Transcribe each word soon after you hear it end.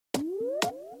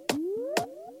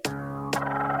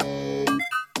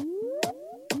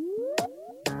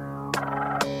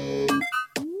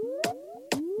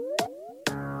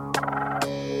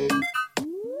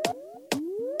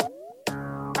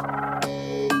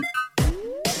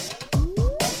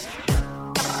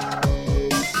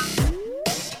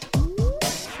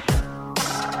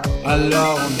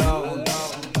Alors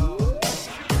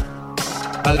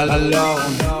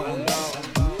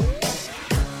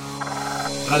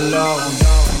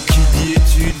qui dit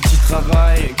études dit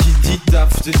travail, qui dit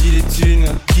taf te dit les thunes,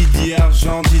 qui dit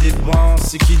argent dit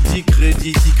dépenses, et qui dit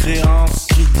crédit dit créance,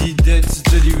 qui dit dette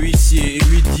te dit huissier, et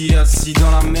lui dit assis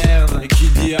dans la merde, et qui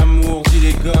dit amour dit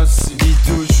les gosses, dit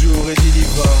toujours et dit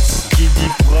divorce, qui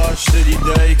dit proche te dit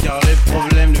deuil car les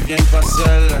problèmes ne viennent pas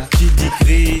seuls, qui dit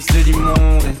crise te dit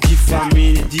monde, et dit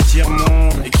famine dit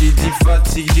tiers-monde, et qui dit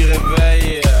fatigue dit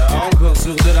réveil, encore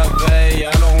sourd de la veille,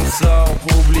 alors on sort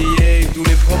pour oublier tous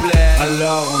les problèmes,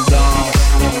 alors on danse,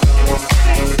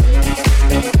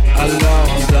 alors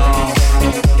on danse,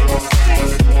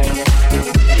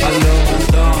 alors on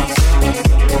danse,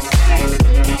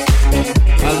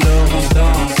 alors on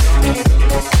danse,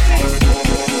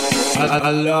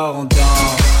 alors on danse,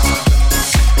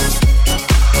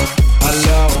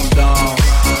 alors on danse,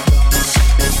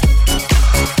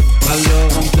 alors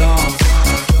on danse,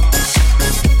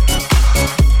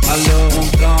 alors on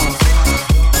danse.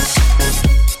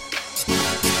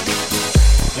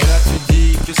 Et là tu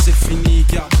dis que c'est fini,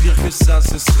 car pire que ça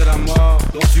ce serait la mort.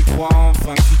 Donc tu crois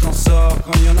enfin que tu t'en sors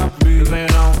quand il y en a plus, mais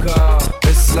il y en a encore.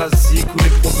 Est-ce la zik ou les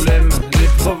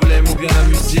problèmes ou bien la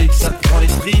musique? Ça te prend les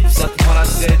tripes, ça te prend la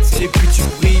tête, et puis tu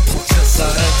pries pour que ça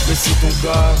s'arrête. Mais si ton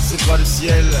corps c'est pas le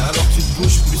ciel, alors tu te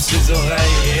bouges plus les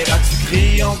oreilles, et là tu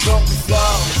cries encore plus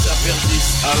fort, mais ça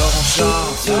persiste, alors on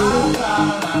chante.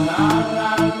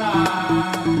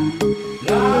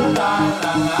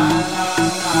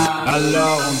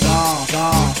 Alors on danse,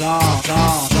 danse, danse,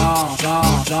 danse, danse,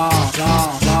 danse, danse,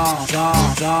 danse,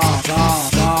 danse, danse,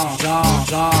 danse, danse,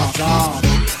 danse, danse.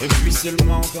 Et puis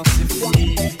seulement quand c'est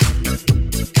fini.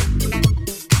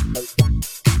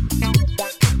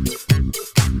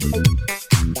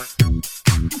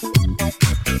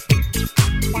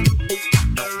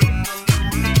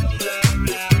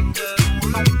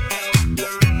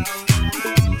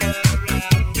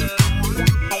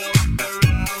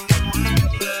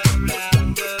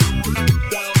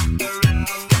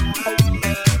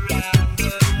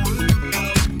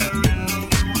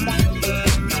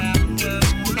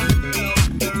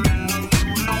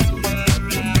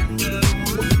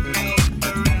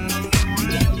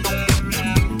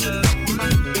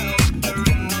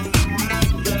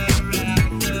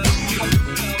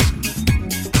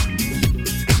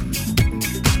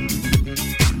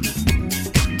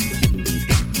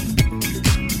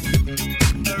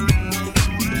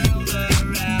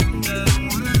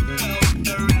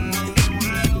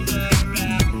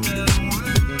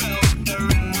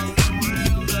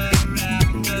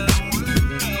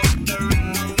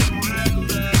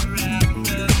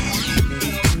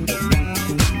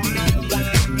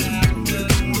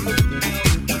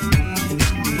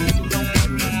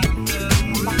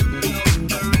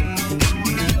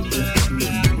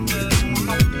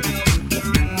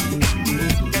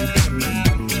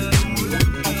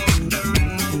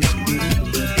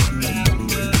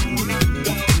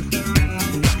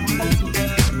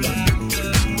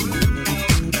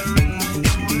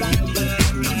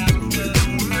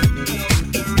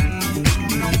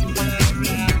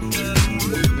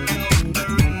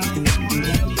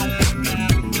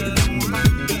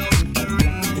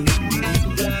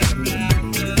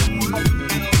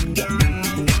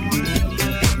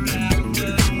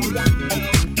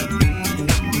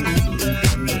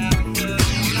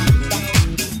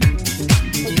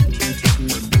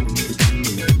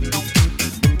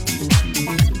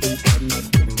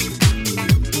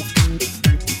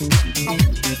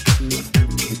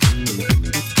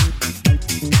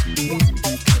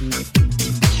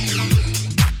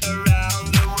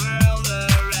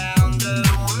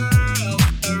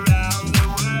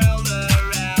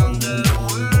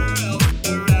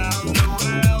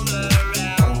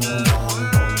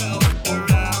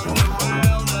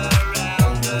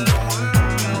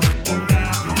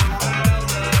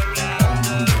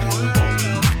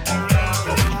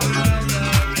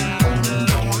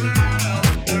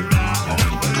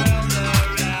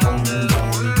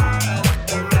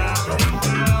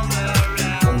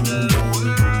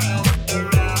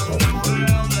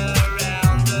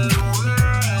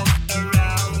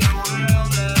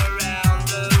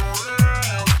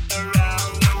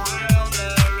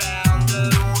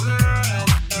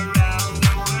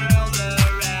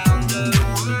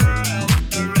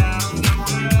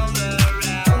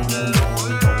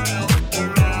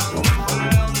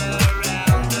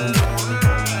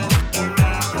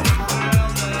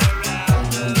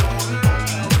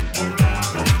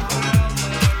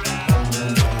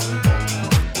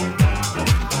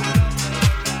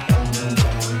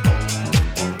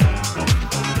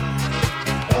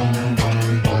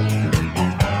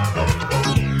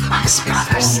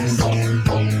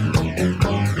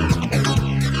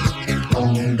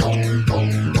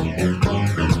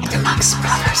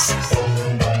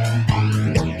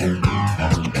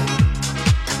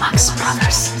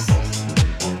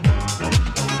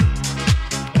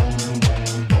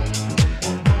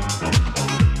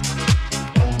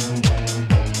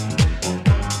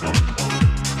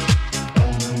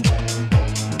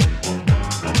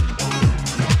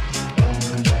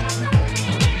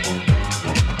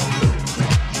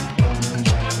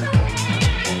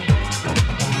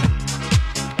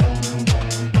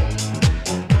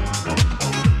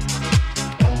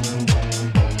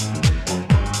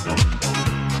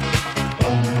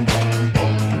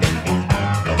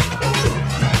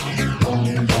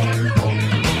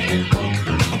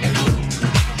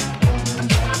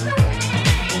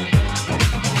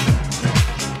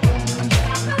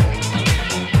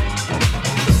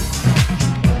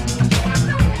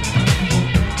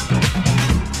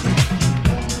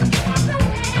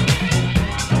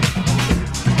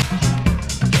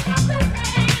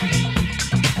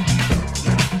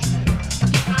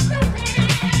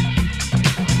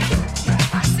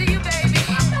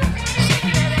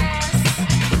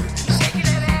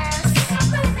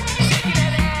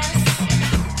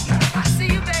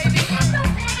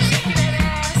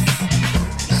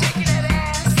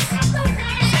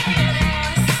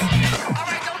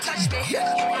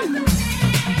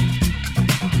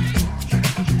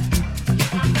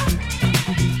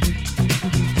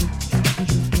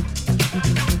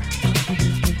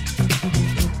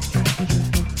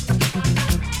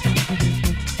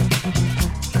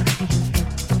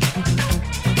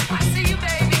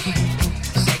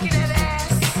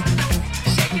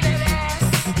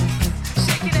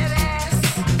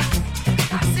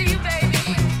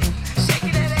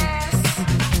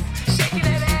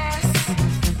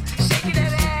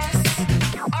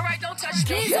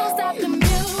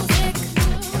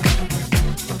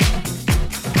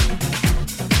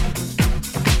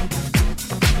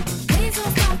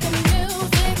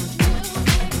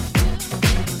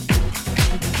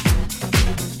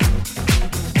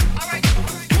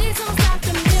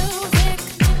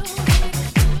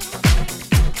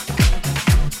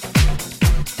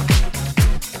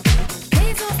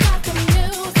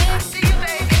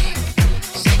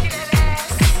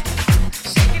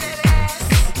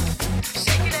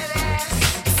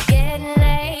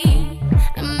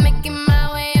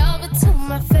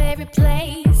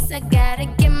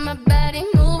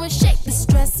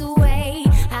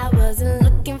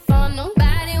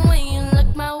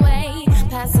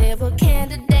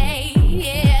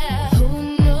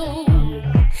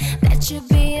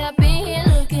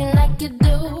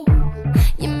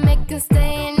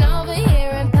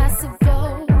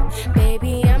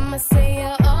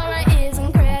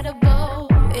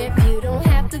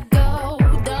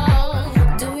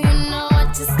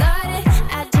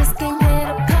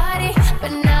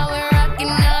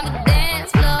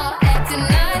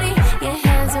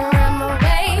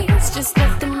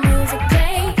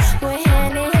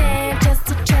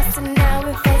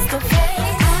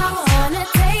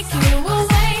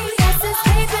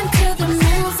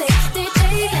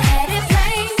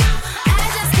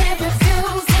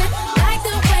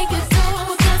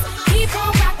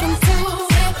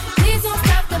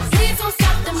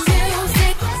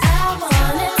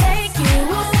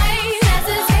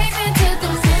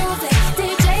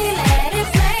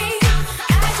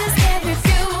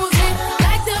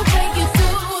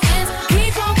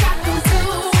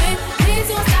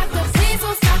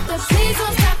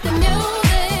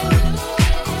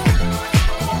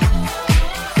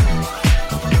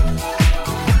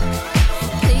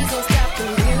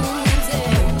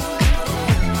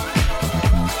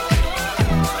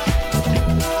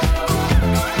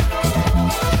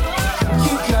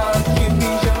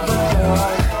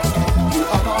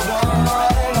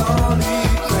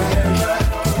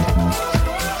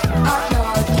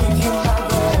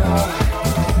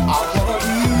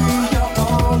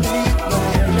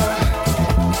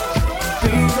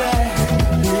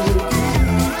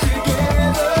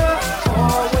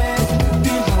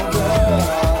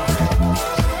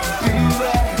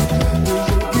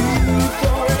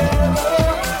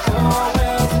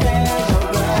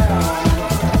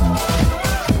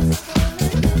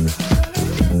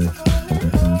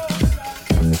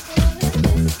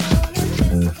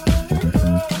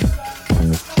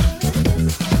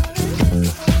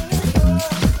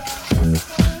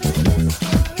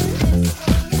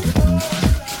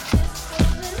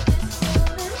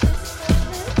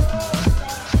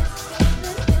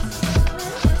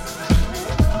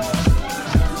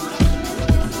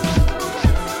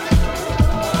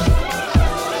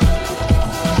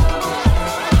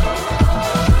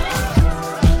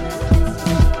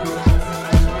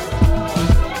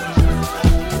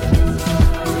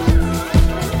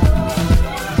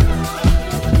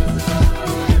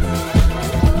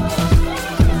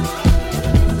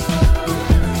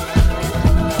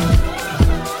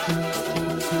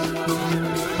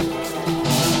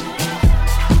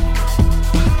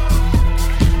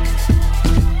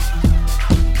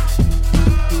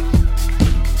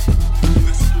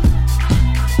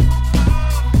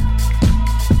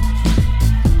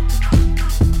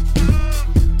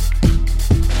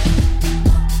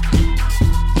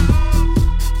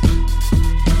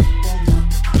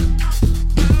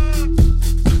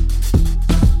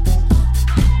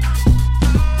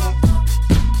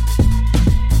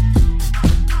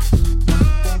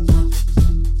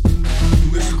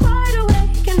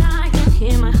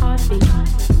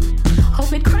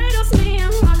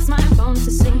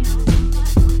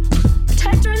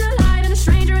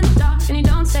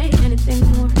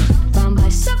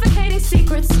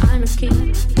 secrets I must keep.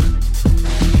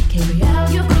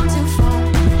 Gabrielle, you've gone too far.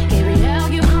 Gabrielle,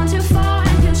 you've gone too far,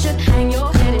 and you should hang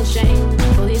your head in shame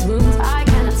for these wounds I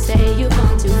cannot say. You've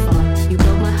gone too far. You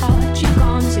broke my heart. You've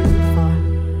gone too far.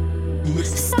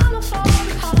 Some of all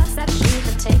the parts that you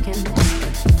have taken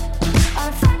are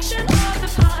a fraction of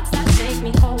the parts that make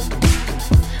me whole.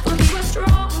 Well, you were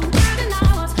stronger than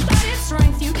I was, but it's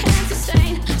strength you can't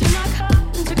sustain. Do not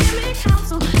come to give me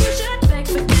counsel. You should beg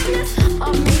forgiveness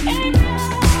of me. Amen.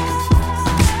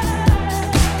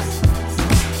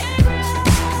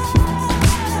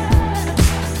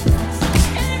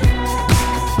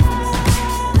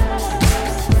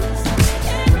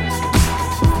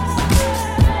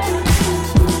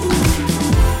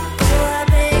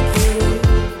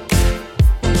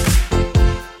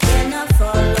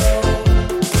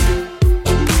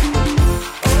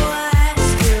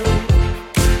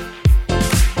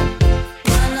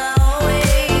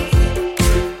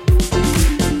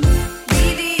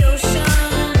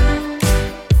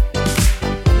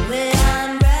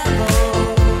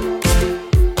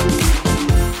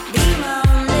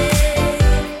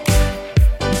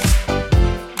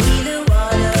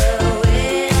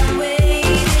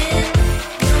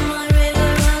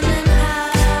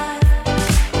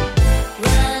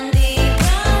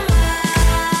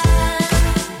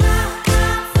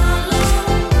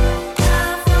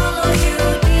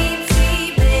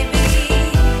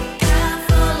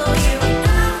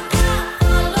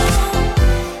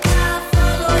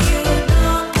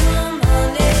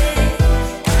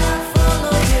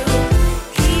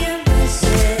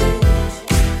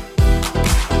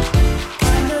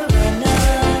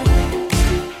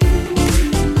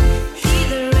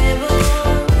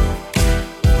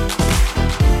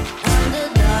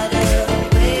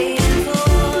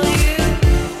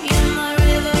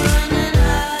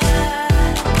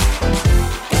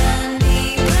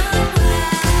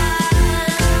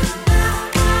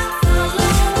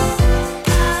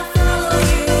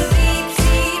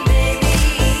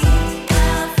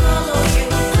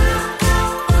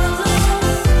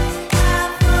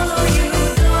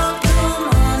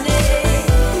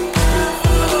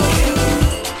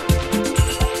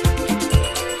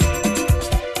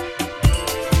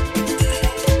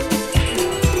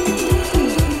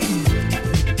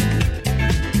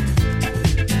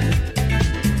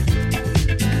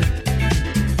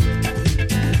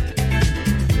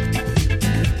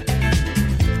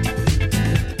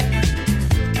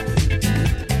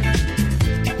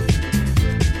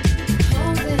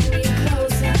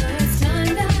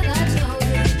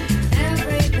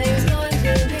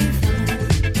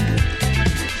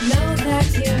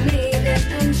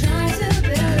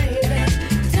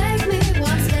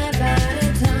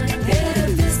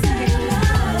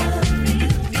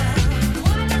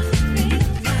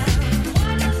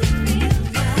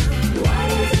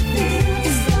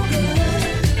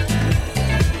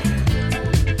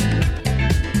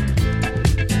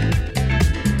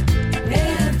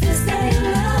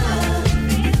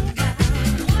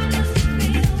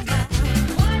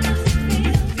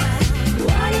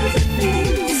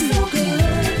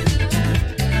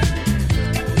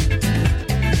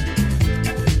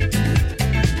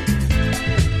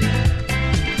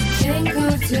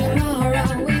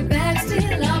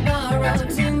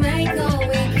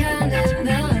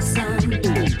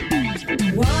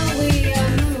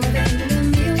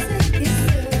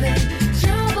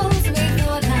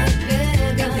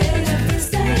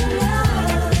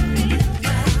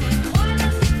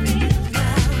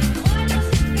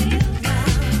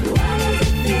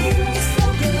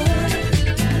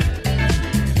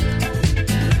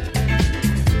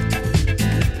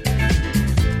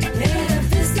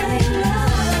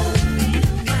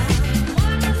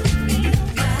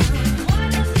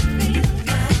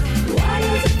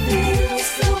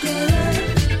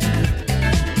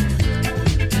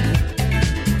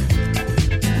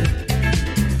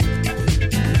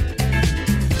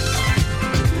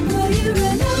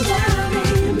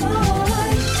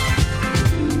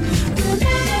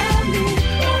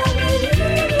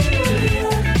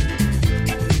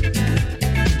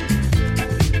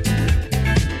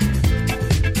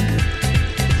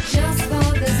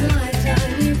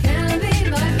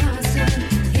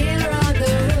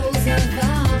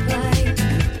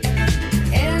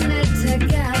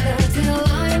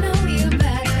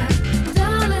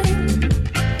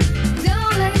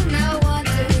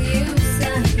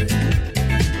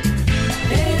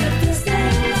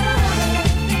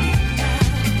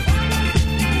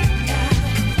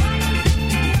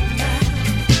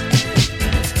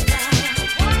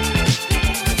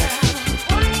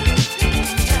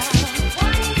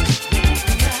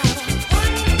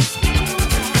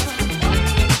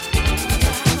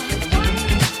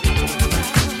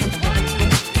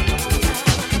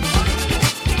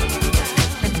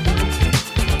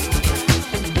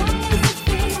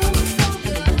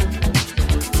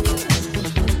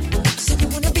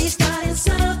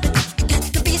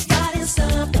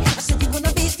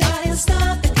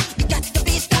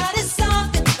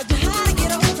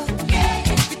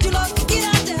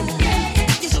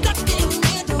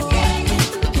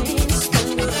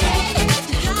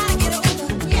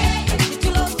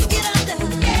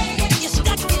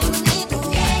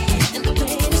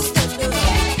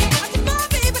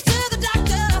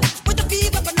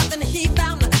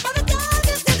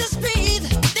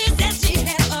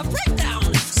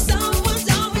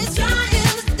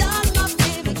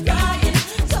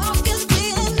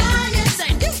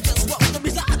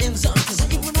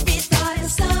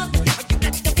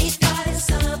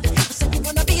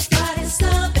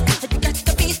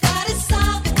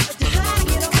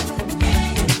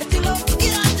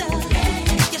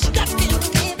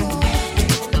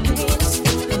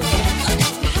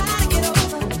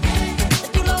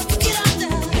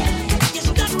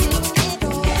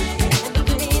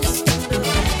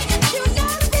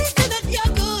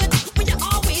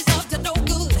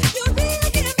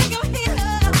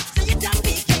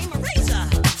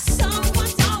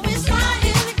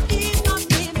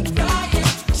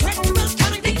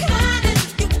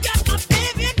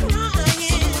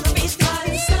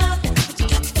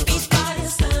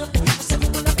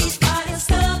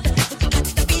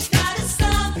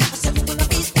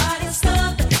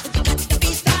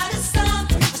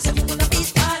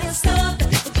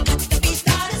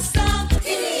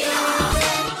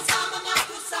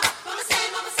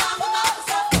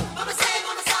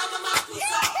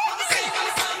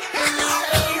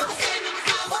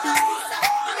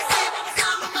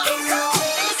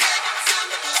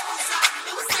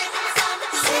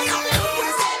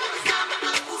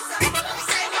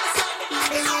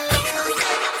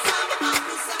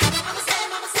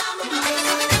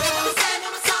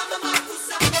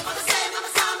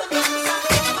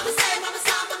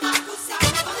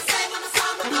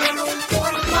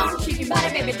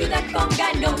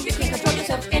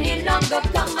 longer.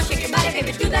 Come on, shake your body,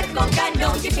 baby, do that conga.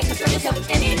 No, you can't control yourself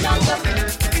any longer.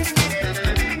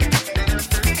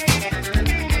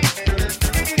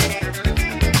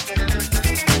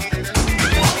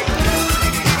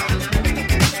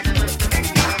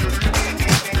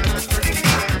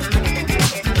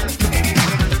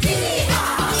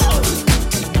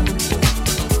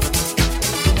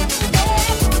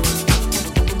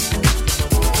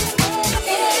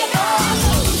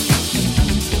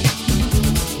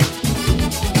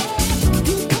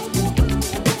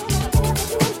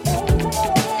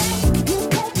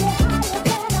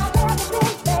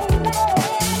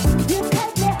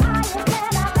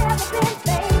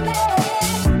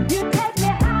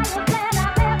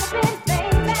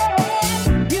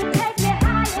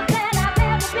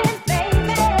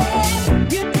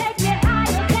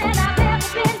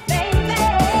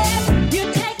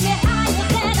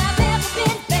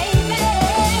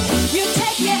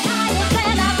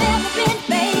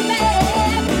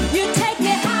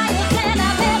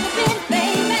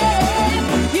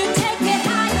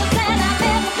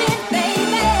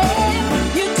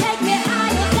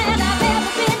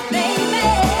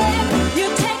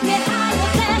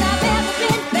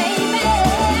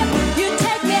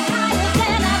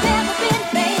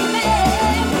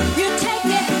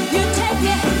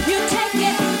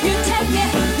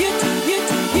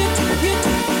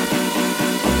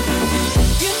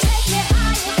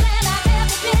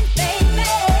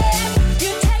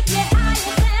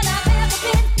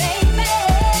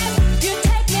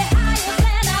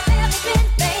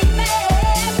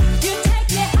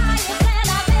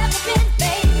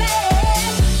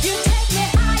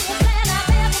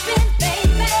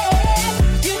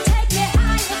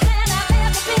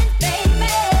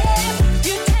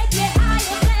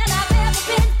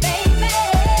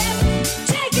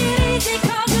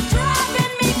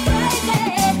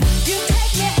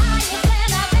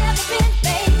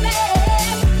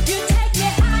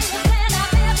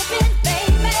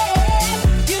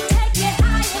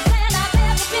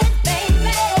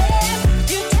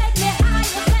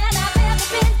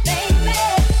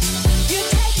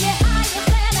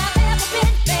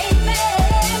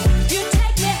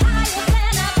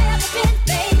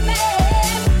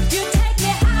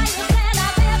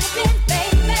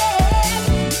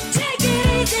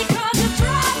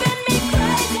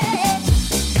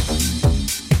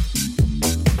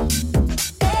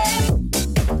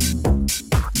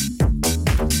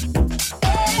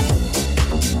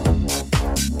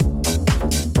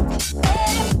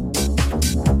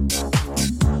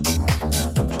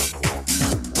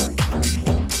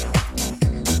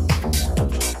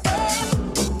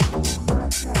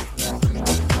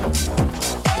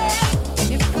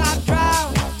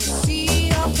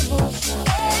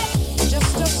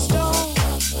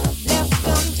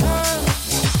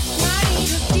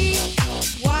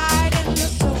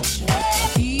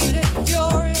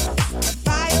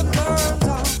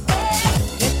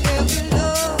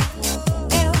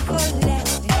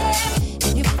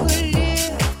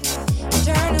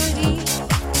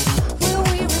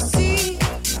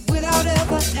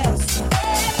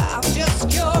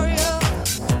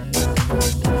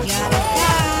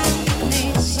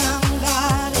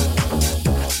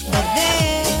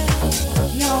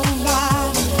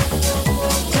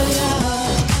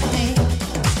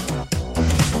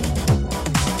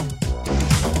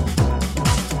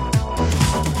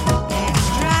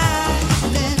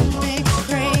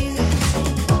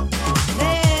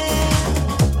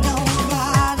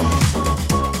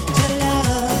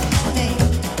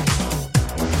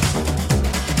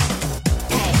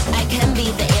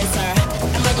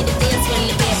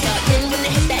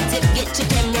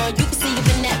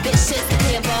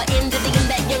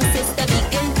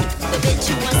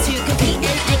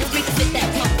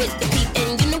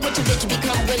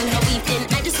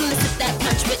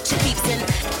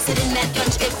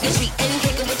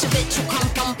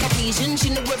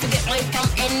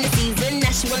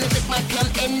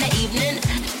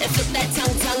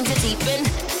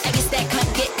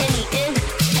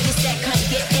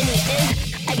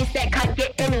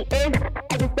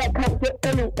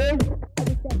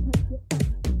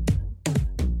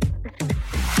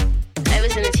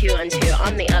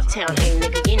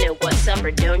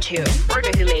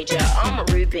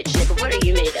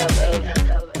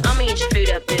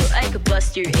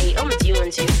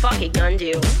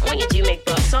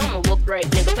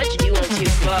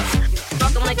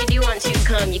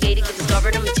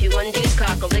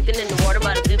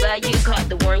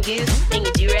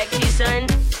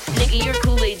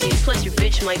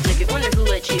 Might flick it, wonder who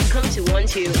let you come to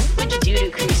 1-2. What'd you do to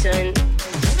crew, son?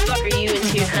 Fuck are you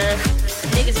into, huh?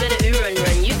 Niggas better ooh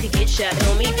run, you could get shot,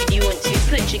 homie, if you want to.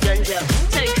 Put your guns up,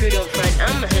 tell your crew don't front.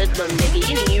 I'm a hoodlum, nigga,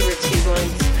 you know you were 2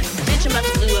 ones. Bitch, I'm about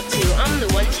to blue up too, I'm the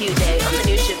one today. I'm the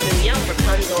new Shifu, young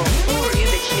Rapunzel. Who are you,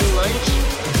 bitch, new lunch?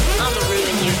 I'ma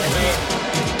ruin you, Clint.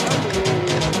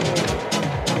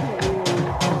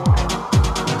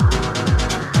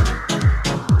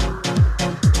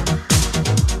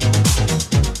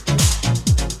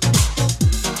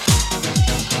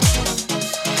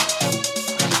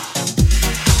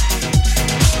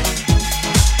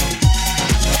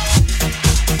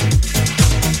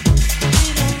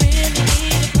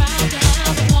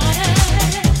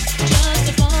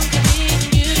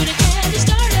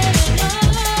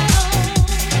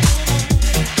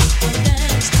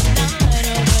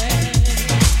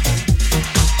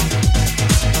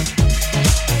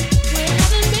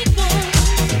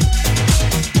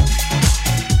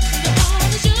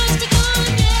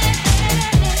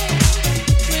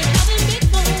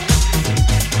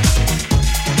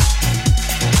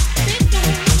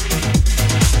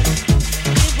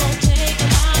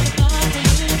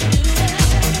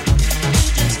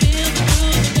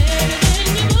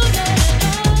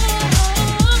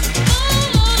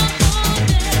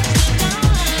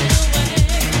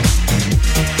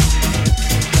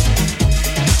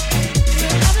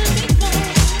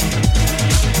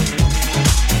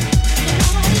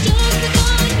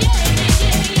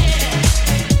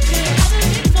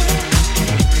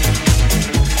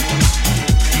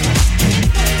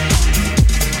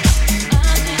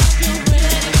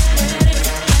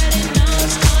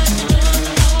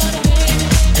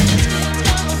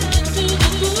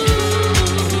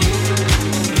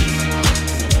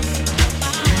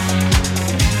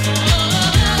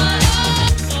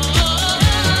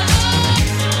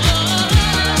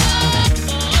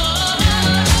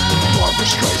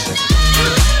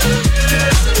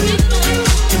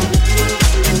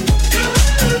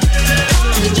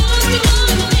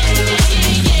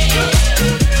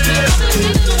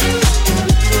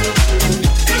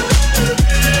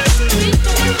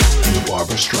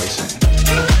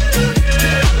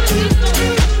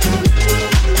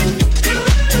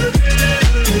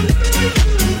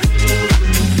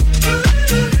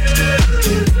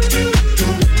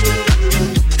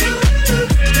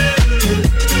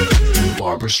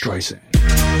 Streisand.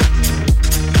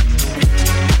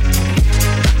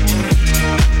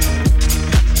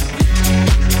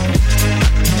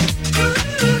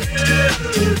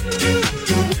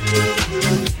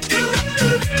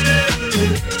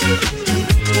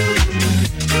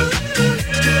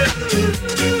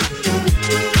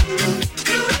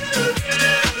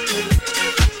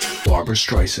 Barbra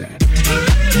Streisand.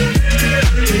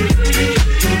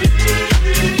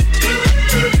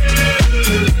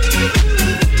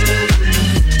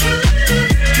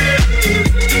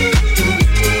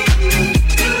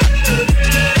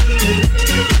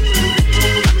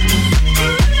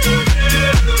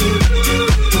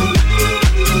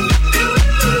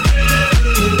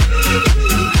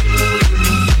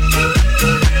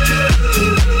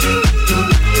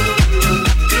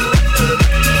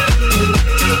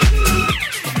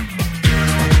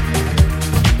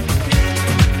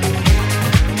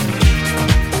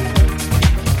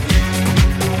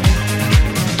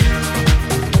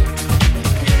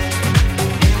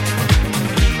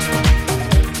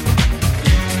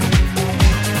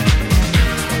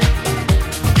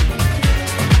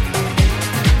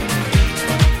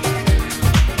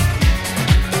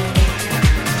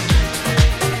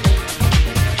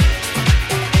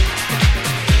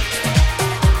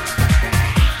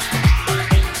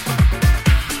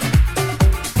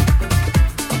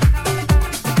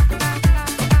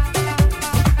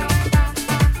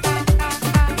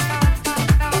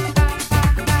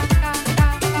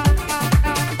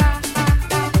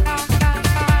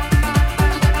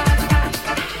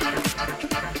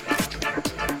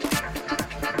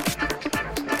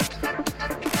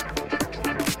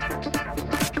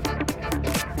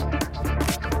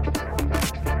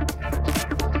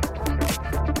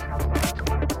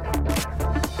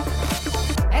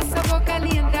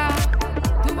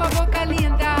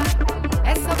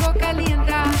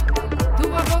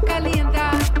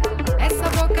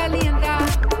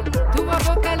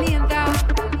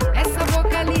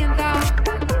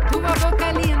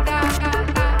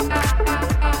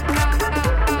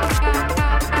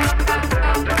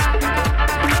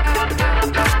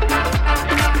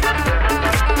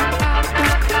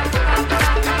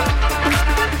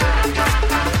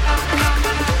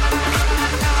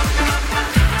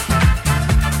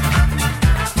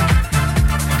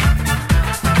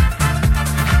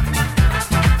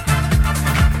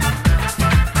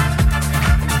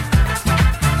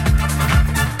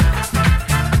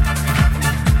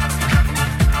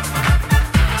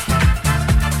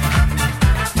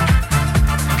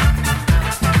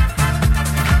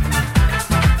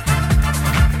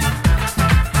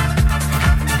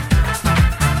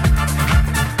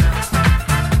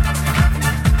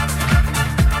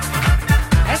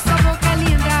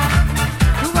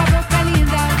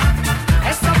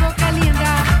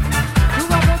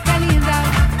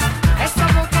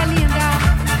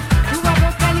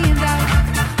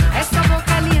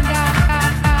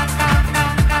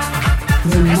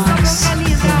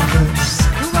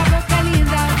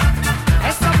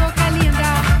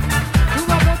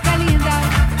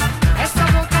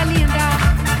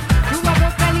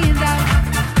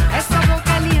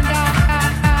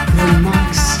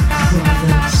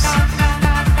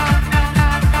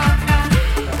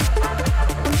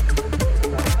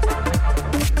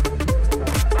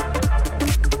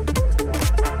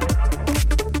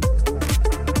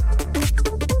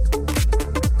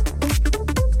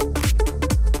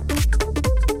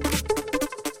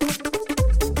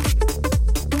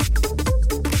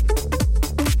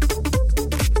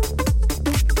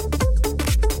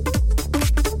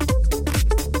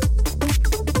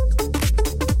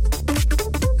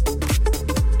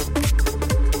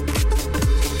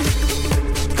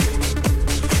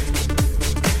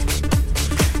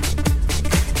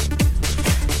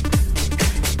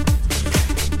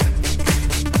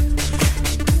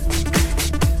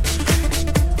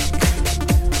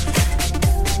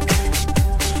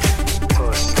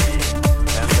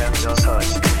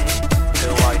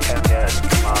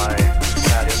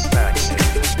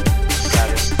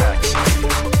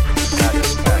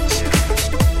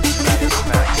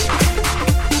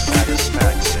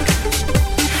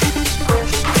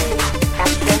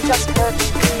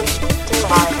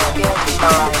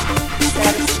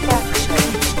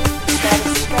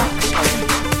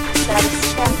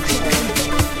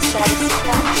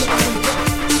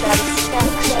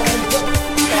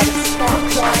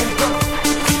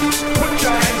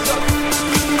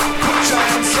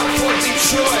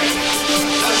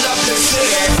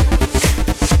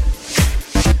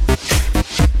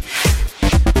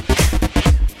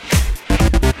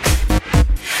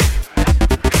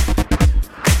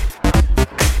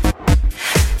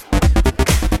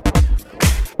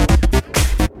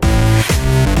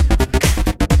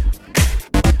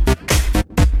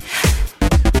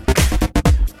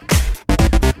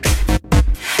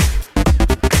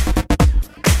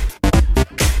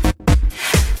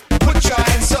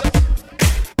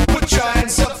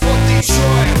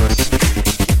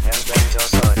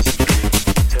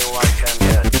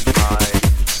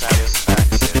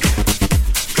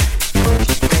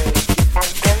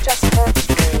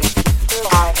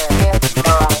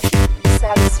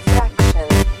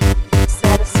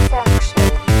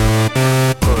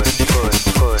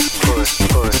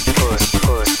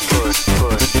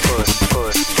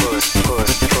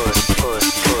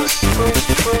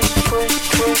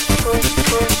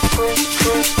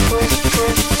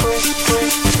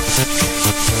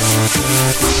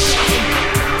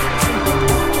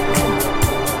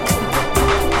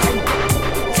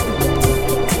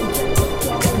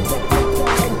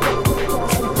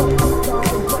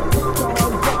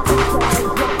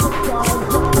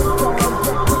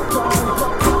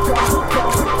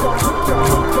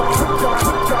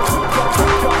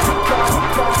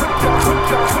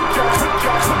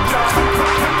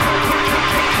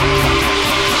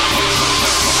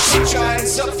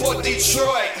 hands up for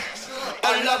Detroit,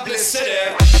 a lovely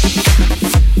city.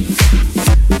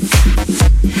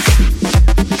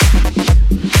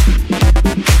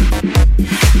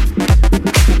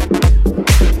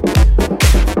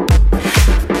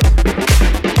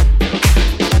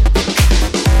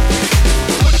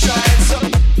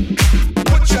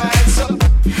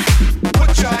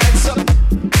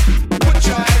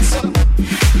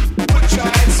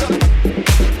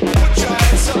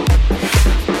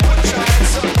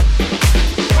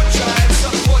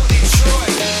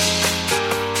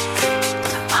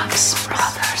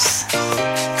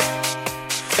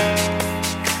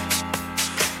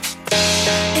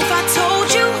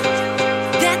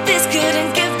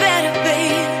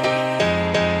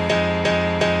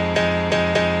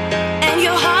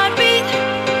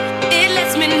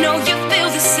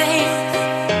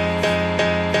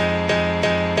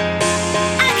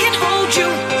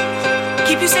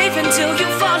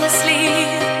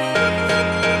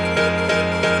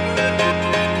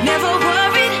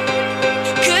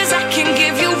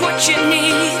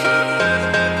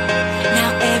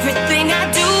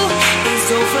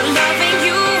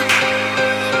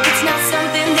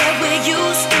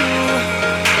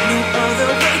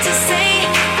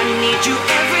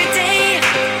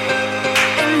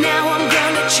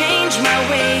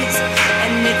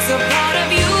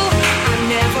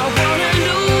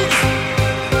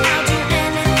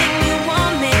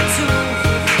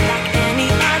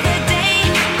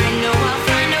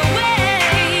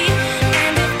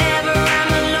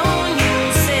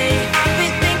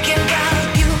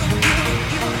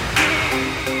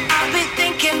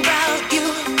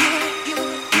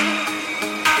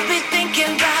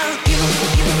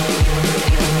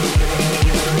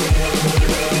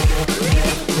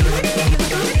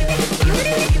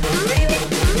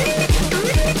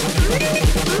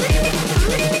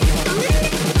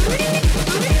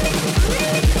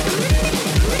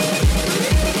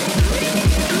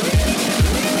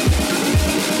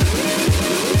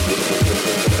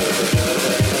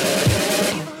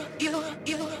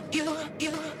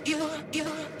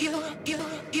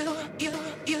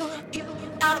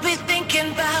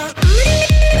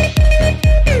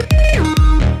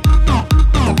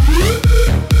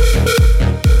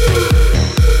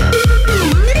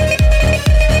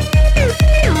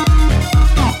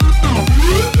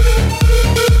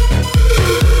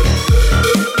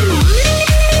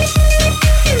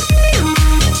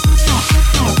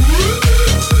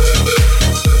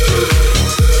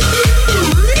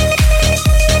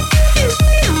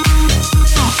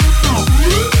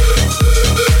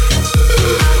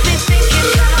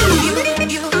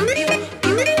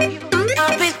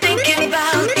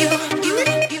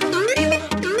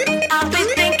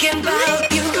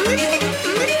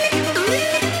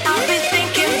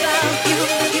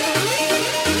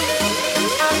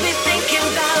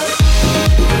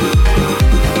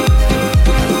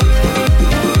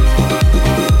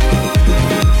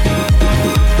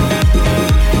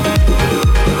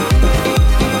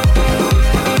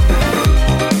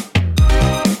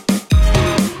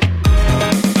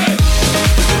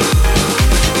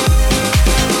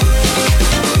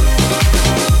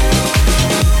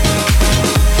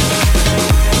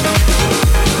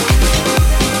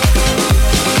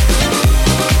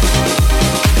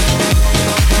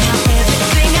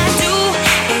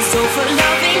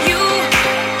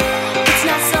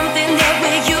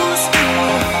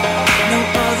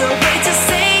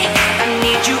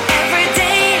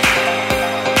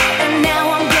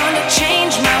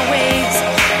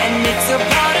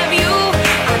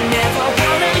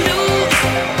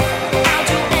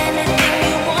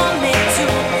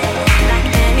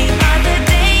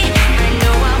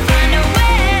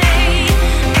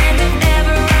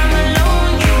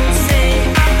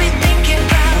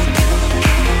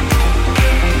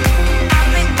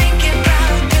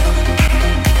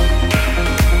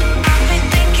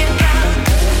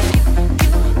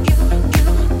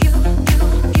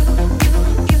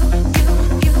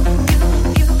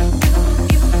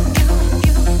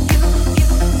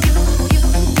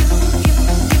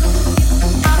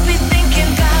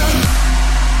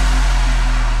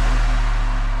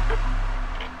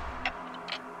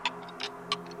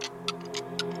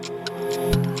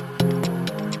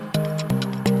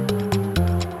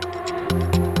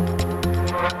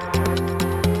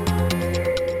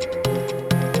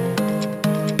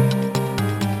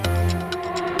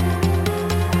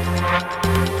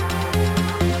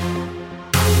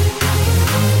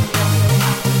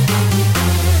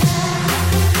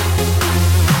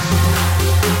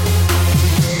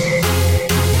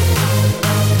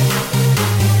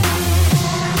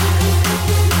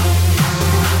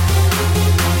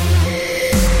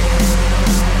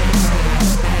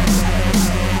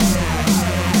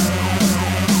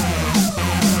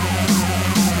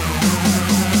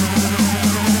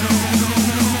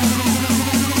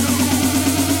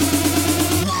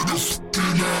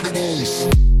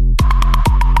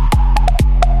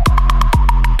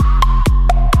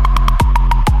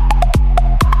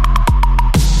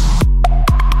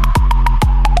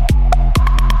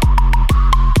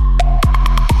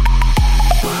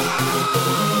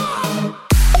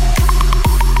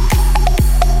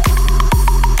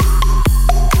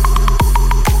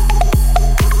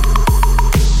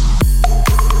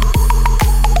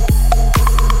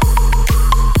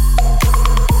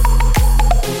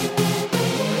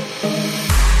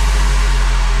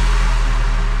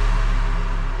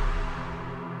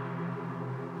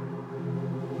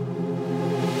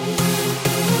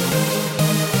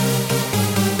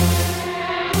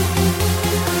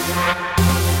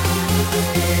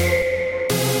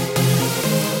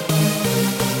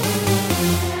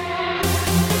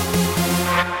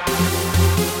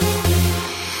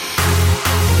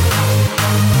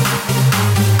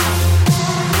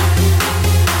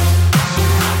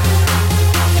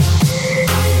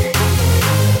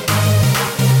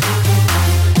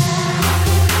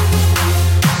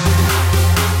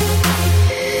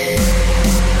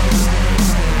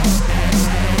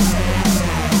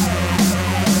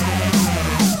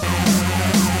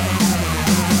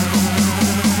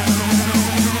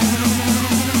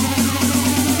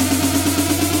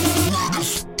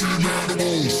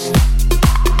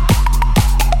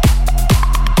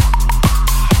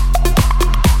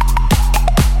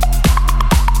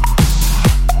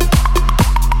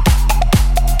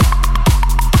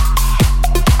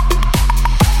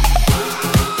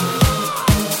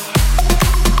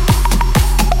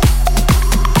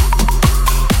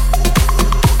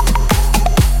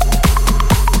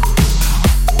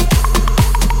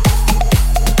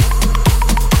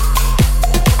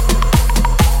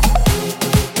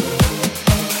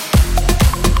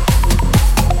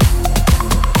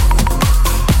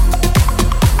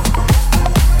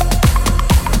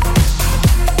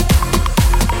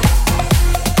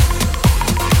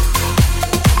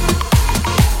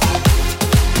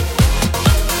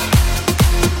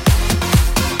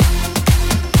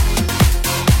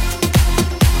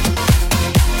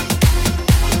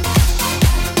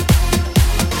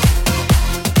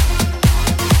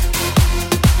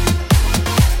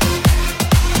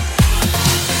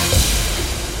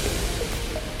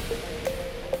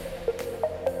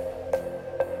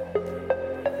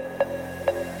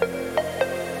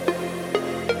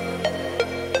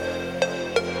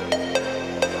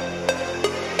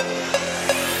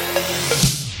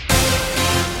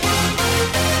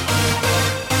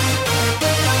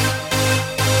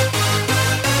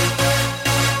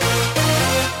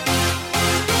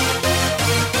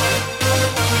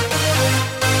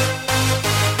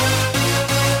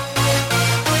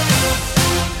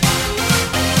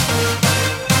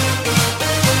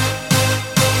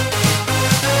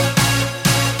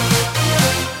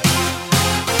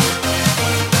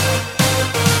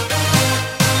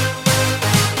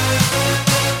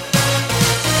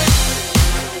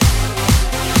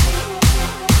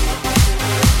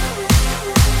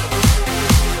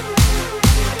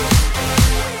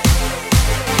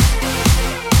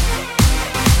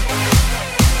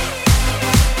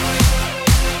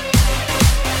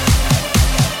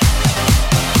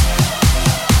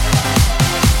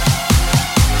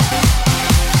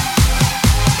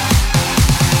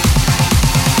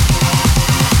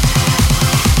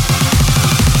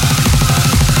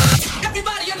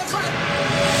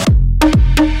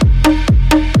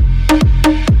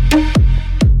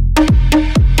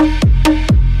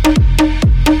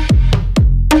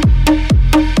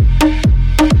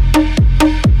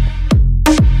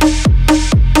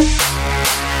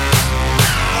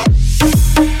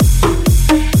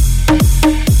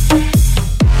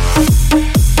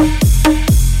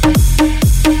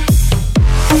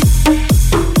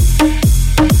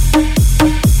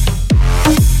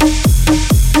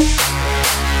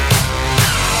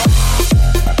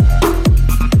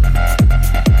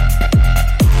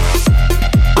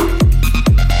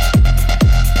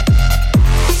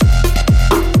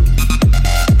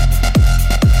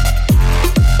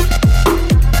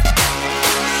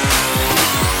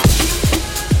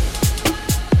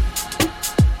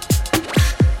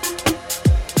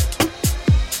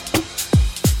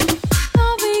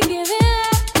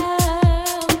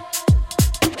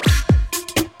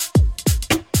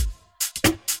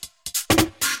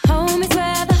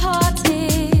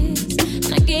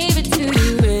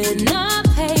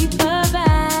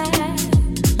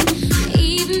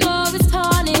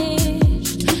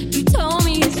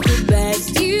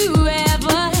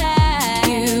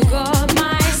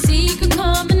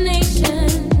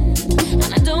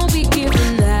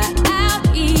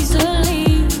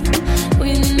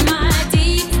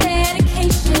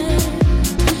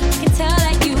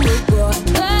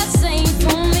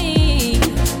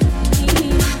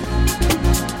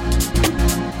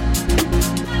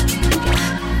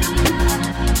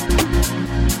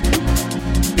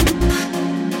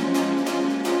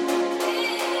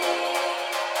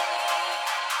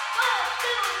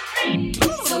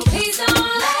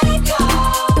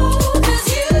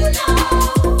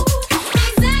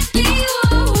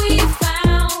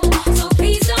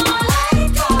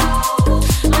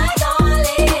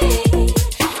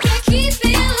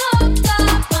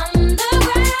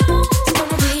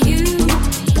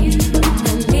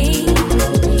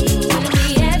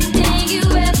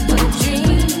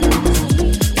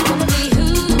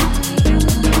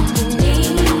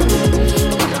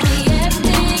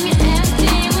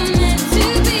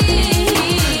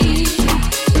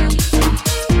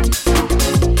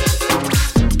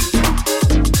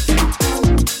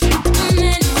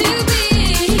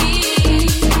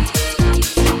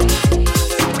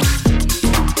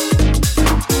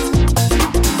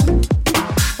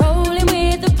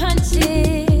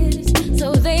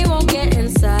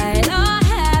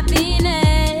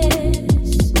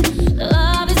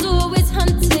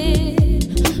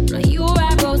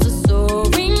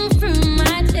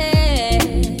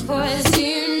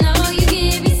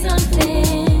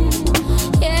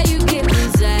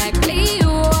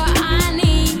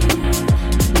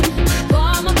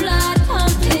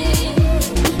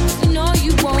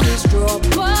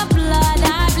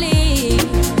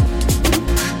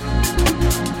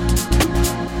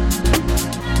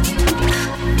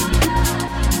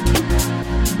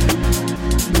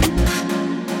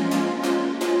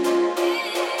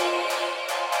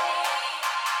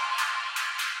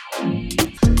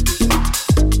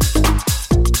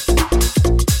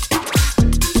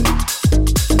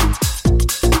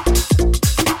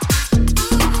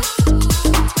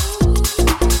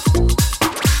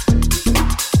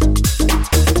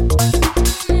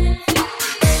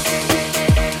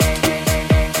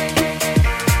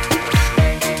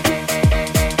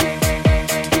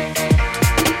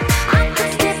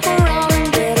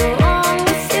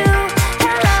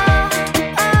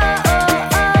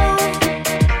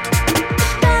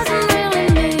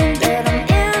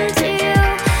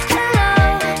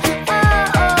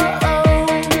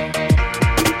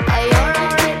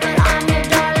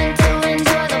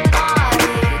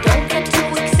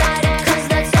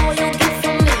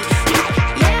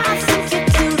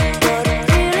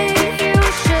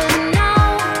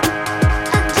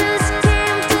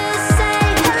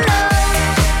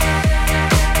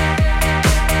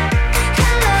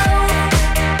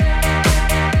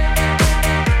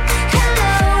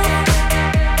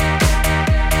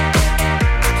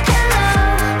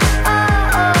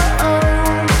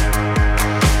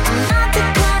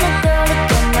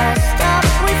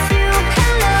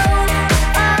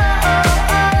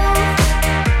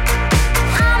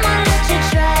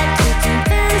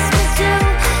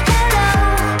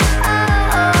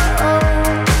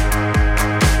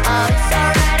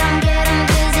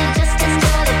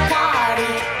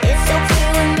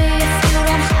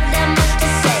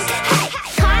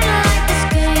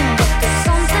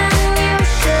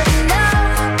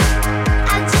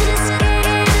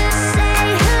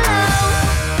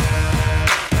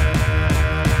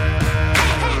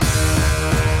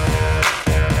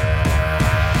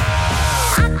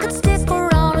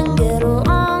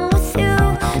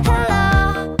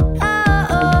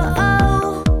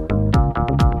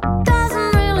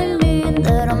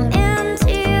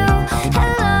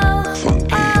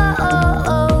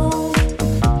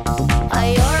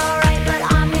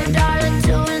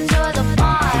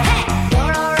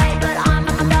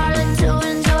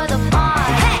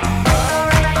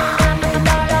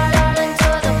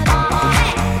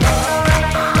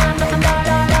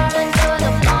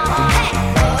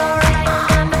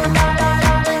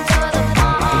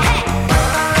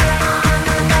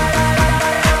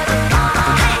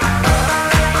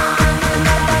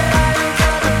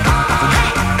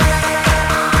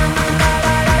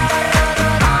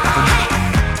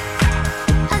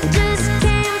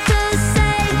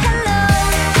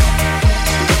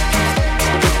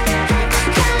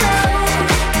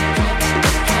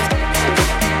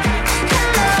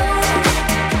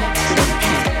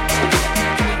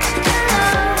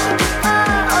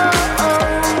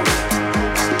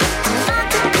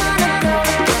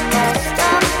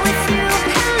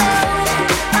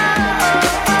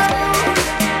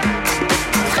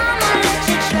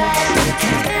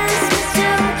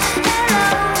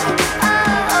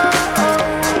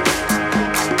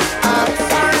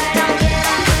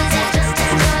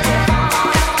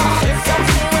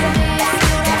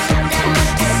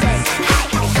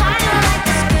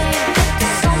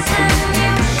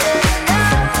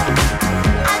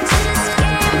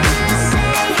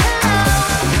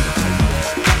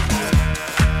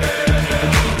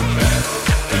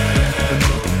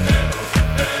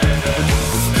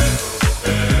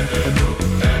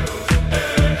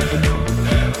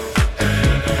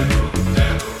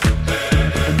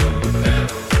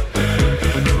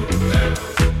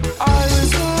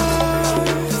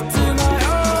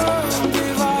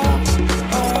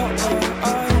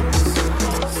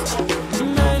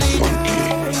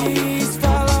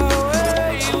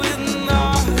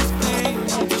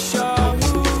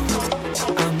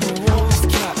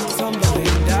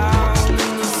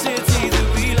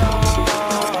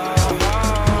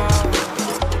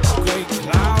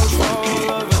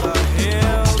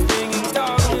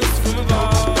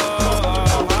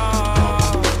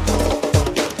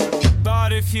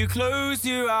 close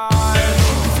your eyes,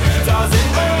 does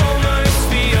it almost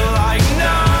feel like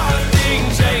nothing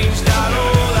changed at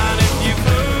all? And if you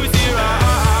close your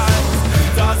eyes,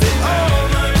 does it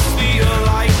almost feel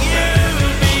like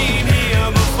you've been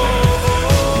here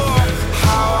before?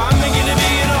 How am I gonna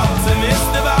be an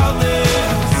optimist about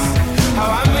this? How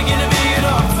am I gonna be an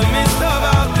optimist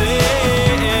about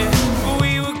this?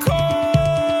 We were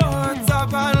caught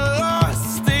up and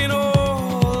lost in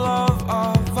all of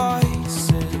our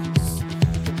vices.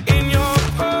 In your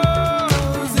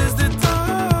pose as the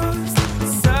dust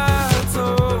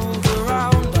settled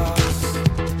around us,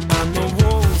 and the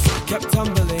walls kept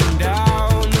tumbling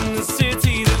down in the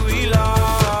city that we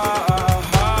love.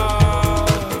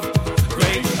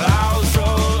 Great clouds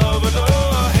roll over the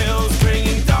hills,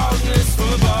 bringing darkness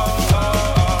from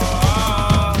above.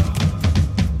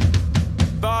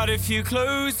 But if you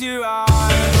close your eyes,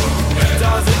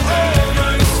 does it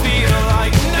almost feel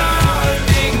like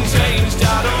nothing changed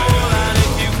at all? And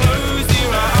if you close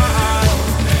your eyes,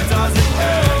 does it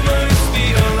almost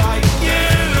feel like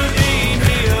you've been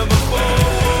here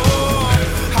before?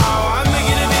 How am I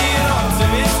gonna be an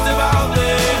optimist about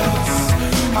this?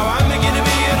 How am I gonna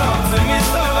be an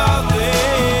optimist about this?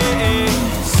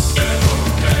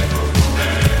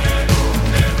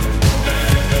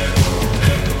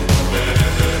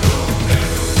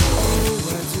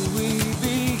 Where do we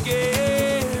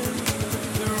begin?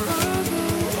 The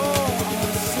rubble or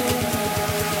our sin?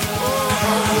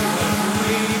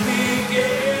 Where do we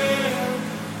begin?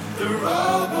 The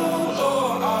rubble or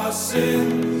our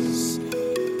sins?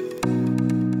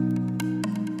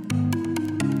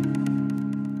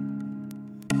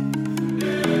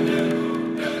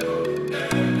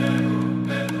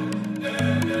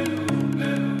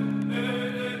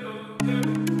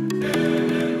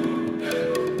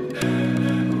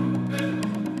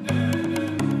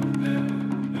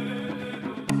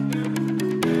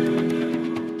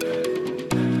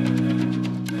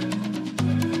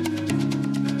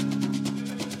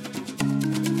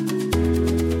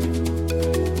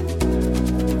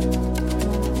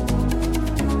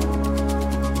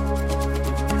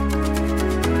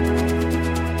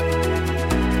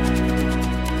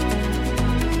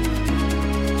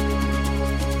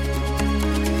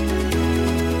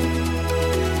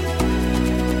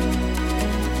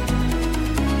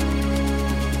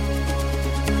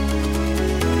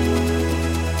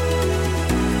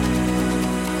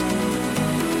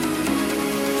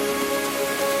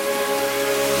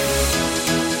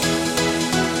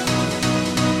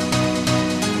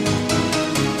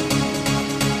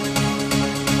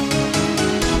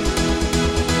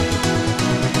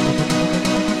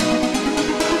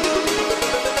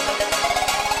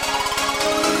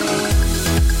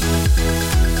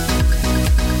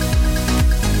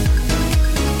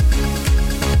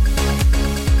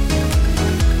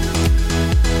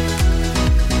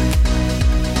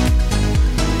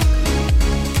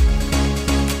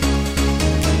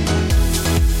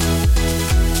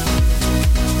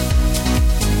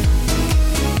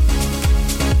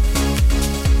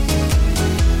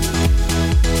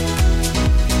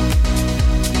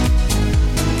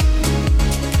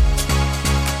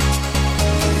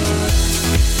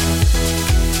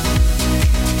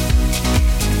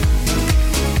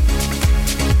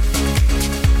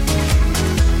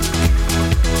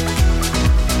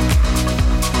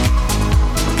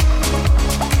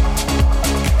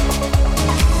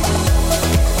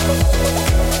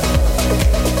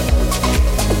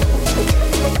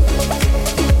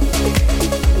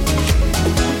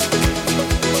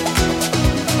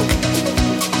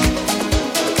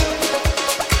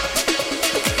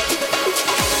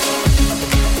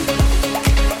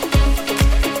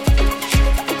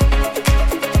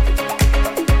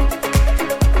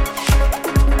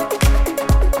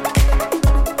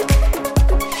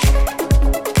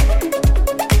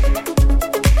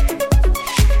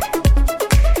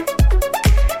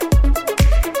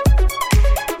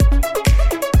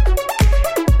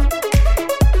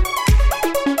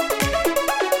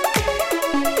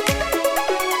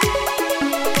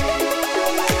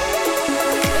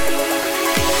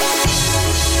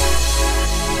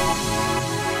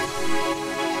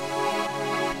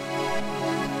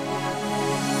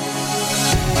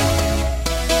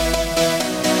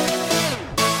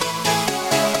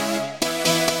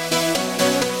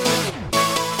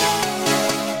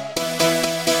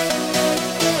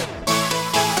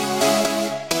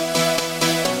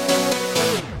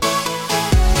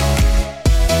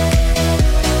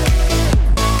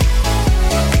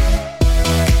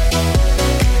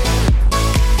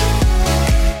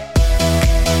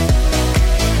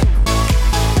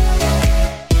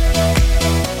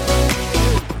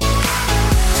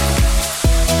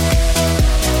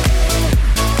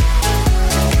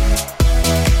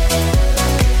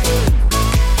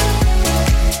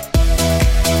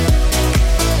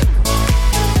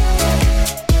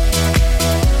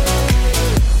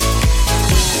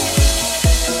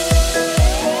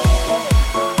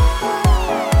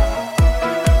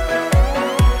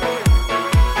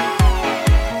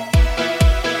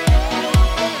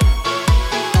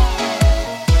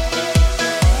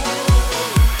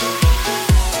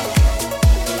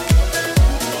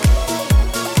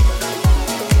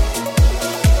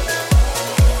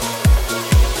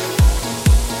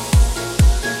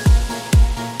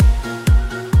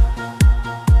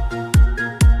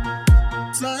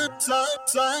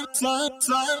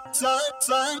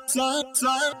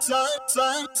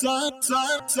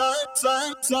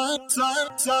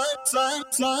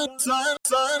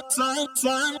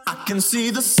 I can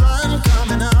see the sun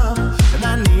coming up, and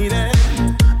I need it.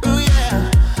 Ooh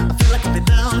yeah, I feel like I've been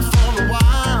down for a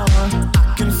while.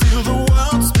 I can feel the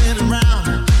world spinning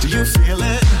round. Do you feel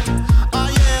it? Oh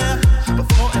yeah,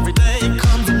 before every day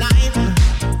comes a night.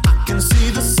 I can see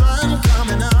the sun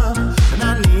coming up, and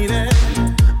I need it.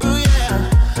 Ooh yeah,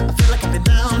 I feel like I've been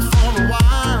down for a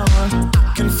while.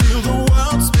 I can feel the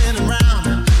world spinning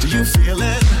round. Do you feel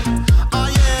it? Oh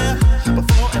yeah,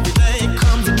 before every day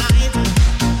comes a night.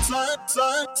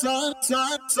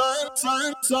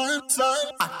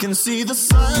 I can see the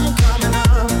sun coming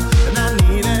up, and I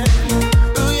need it.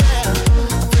 Ooh yeah,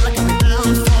 I feel like I've been down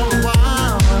for a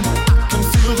while. I can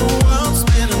feel the world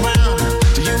spinning round.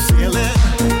 Do you feel it?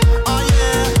 Oh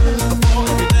yeah, before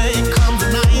every day comes a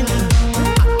night.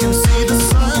 I can see the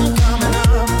sun coming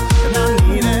up, and I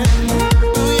need it.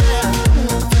 Ooh yeah,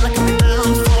 I feel like I've been down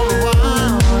for a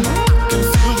while. I can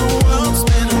feel the world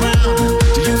spinning round.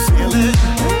 Do you feel it?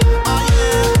 Oh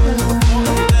yeah, before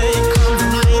every day comes a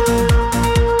night.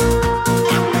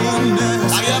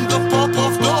 I am the pop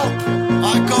of the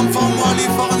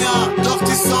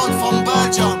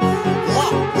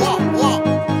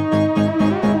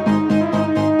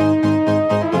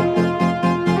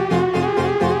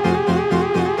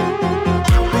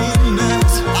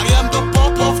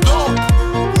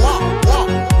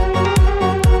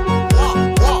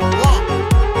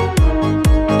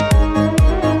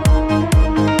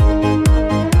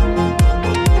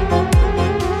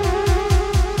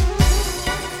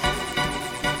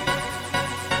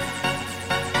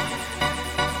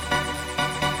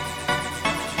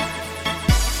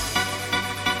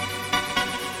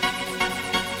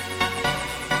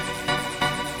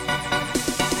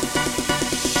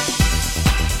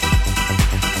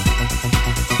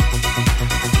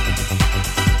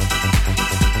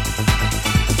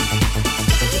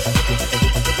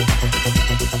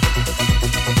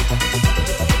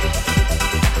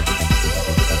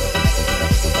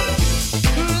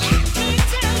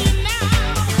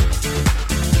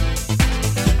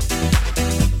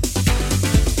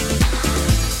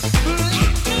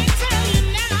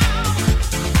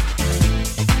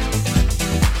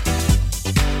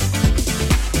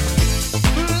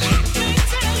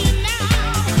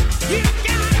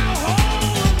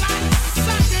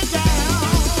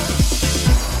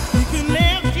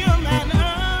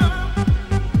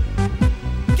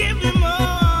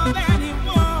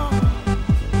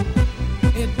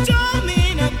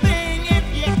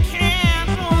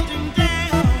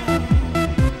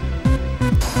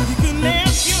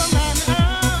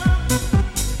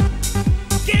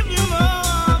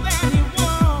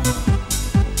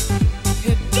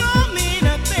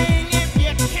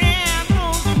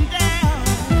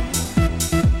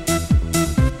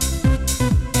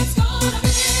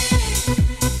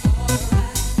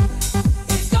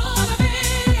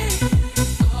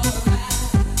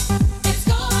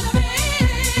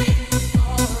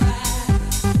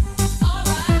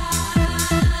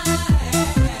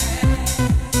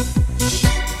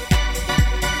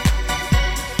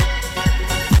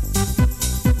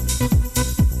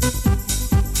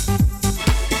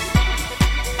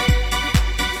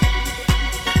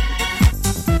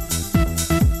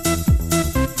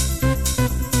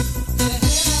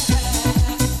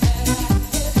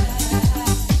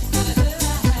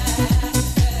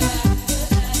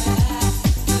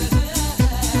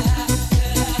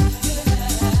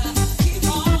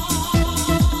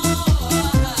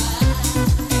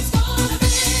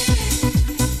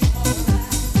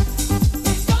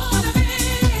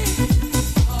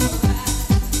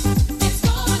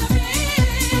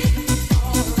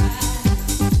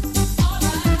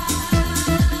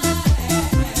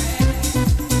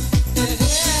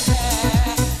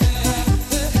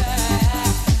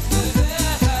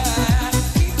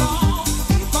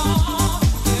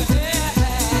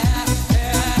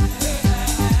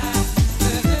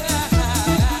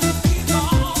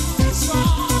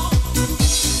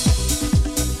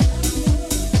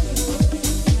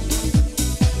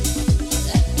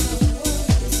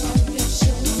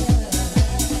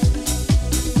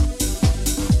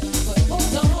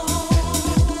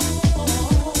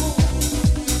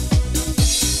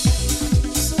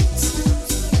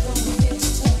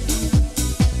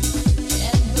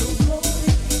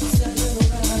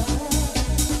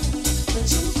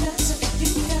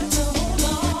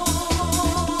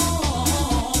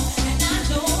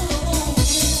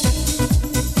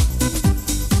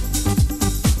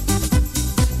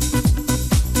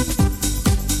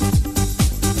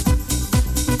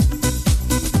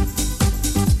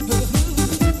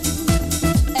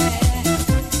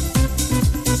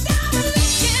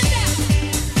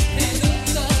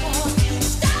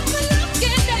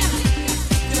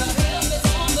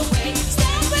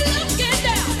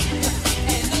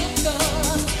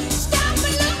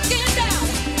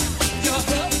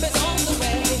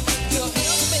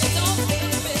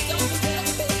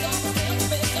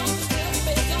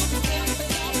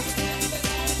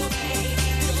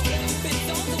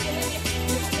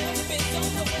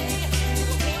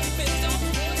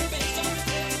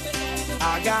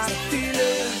got a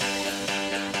feeling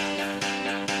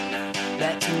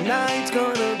that tonight's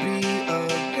gonna be a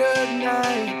good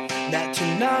night. That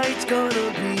tonight's gonna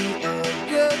be a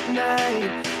good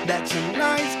night. That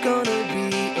tonight's gonna be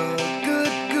a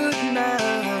good, good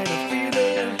night. A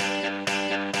feeling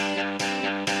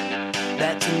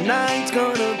that tonight's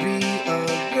gonna be a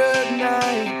good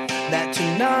night. That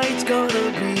tonight's gonna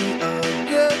be a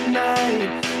good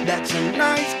night. That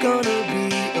tonight's gonna be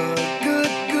a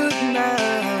good, good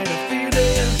night. A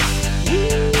feeling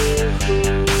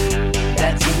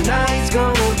that tonight's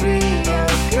gonna be a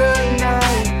good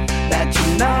night. That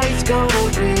tonight's gonna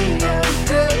be a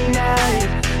good night.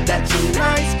 That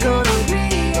tonight's gonna be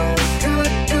a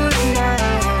good, good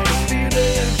night. A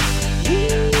feeling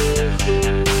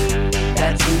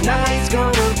that tonight's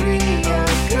gonna be a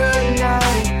good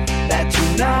night. That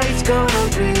tonight's gonna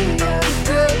be a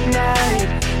good night.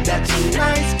 That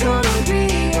tonight's gonna be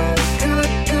a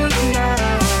good, good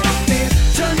night.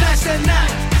 Tonight's the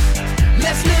night,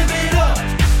 let's live it up.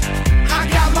 I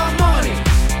got my money,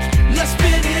 let's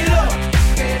spin it up.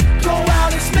 Go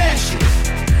out and smash it,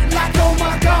 like oh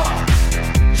my god.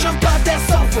 Jump out that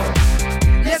sofa,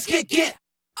 let's get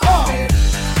off.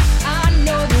 I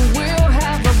know that we'll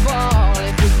have a ball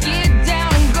if we get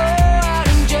down and go out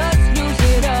and just lose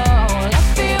it all. I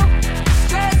feel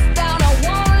stressed out, I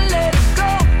wanna let it go.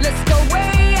 Let's go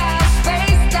way out,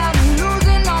 spaced out, and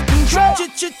losing all control.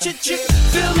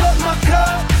 Fill up my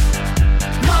cup,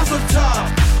 Mazel tov.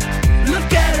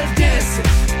 Look at her dancing,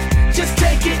 just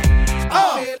take it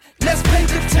off. Let's paint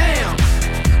the town,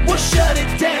 we'll shut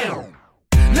it down.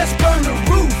 Let's burn the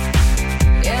roof,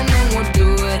 And then we'll do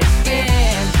it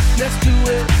again. Let's do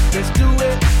it, let's do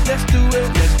it, let's do it,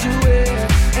 let's do it,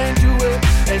 and do it,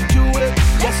 and do it.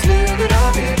 Let's live it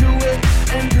up and do it,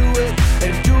 and do it,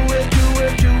 and do it, do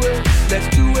it, do it. Let's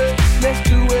do it, let's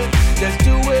do it, let's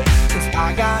do it. 'Cause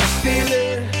I got a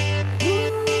feeling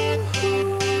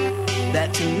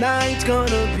that tonight's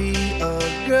gonna be a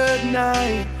good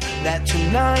night. That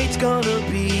tonight's gonna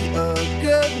be a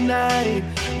good night.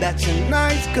 That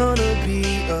tonight's gonna be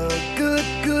a good,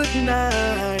 good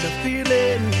night. A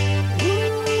feeling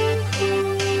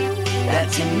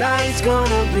that tonight's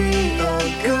gonna be a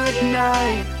good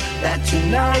night. That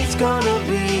tonight's gonna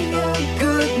be a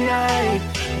good night.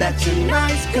 That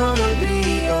tonight's gonna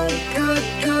be a good,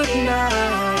 good night.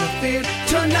 I feel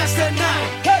tonight's the night.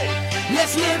 Hey,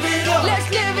 let's live it up. Let's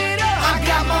live it up. I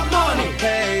got my money,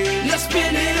 hey, let's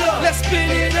spin it up. let's spin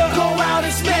it up. Go out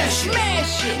and smash it,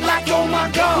 Smash it. like oh my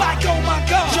god. Like oh my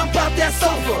god, Jump out that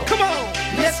sofa, come on.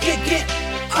 let's get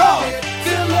off.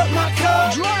 Fill up my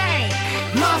cup, Drink.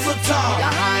 Mazel tov.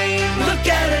 Look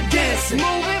at her dancing,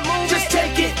 Move it, move just it.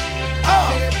 take it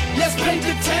off. Let's paint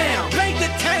the town, Paint the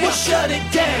town, we'll shut it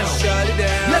down. shut it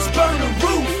down. Let's burn the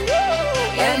roof,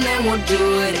 And then we'll do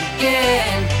it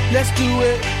again. Let's do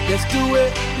it, let's do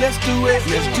it, let's do it,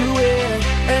 let's do it,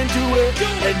 and do it,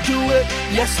 and do it.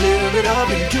 Let's live it up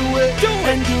and do it,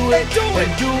 and do it, and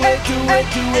do it, do it,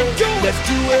 do it. Let's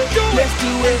do it, let's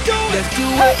do it, let's do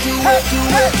it, do it, do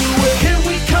it, do it. here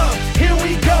we come, here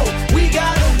we go. We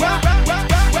gotta rock,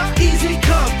 easy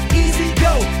come, easy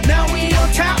go. Now we on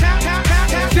top,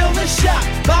 feel the shot,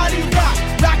 body rock,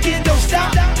 rockin' don't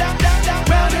stop.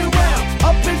 Round and round,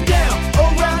 up and down,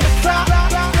 around the clock.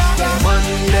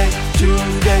 Monday,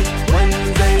 Tuesday,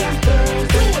 Wednesday, and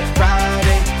Thursday,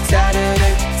 Friday,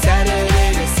 Saturday,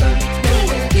 Saturday to Sunday.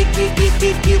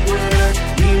 Get with us,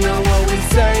 you know what we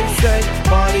say.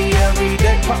 Party every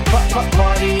day,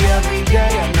 party every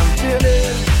day, and I'm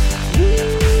feeling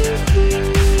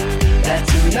that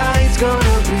tonight's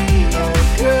gonna be a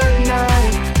good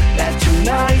night. That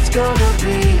tonight's gonna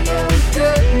be a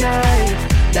good night.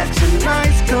 That tonight's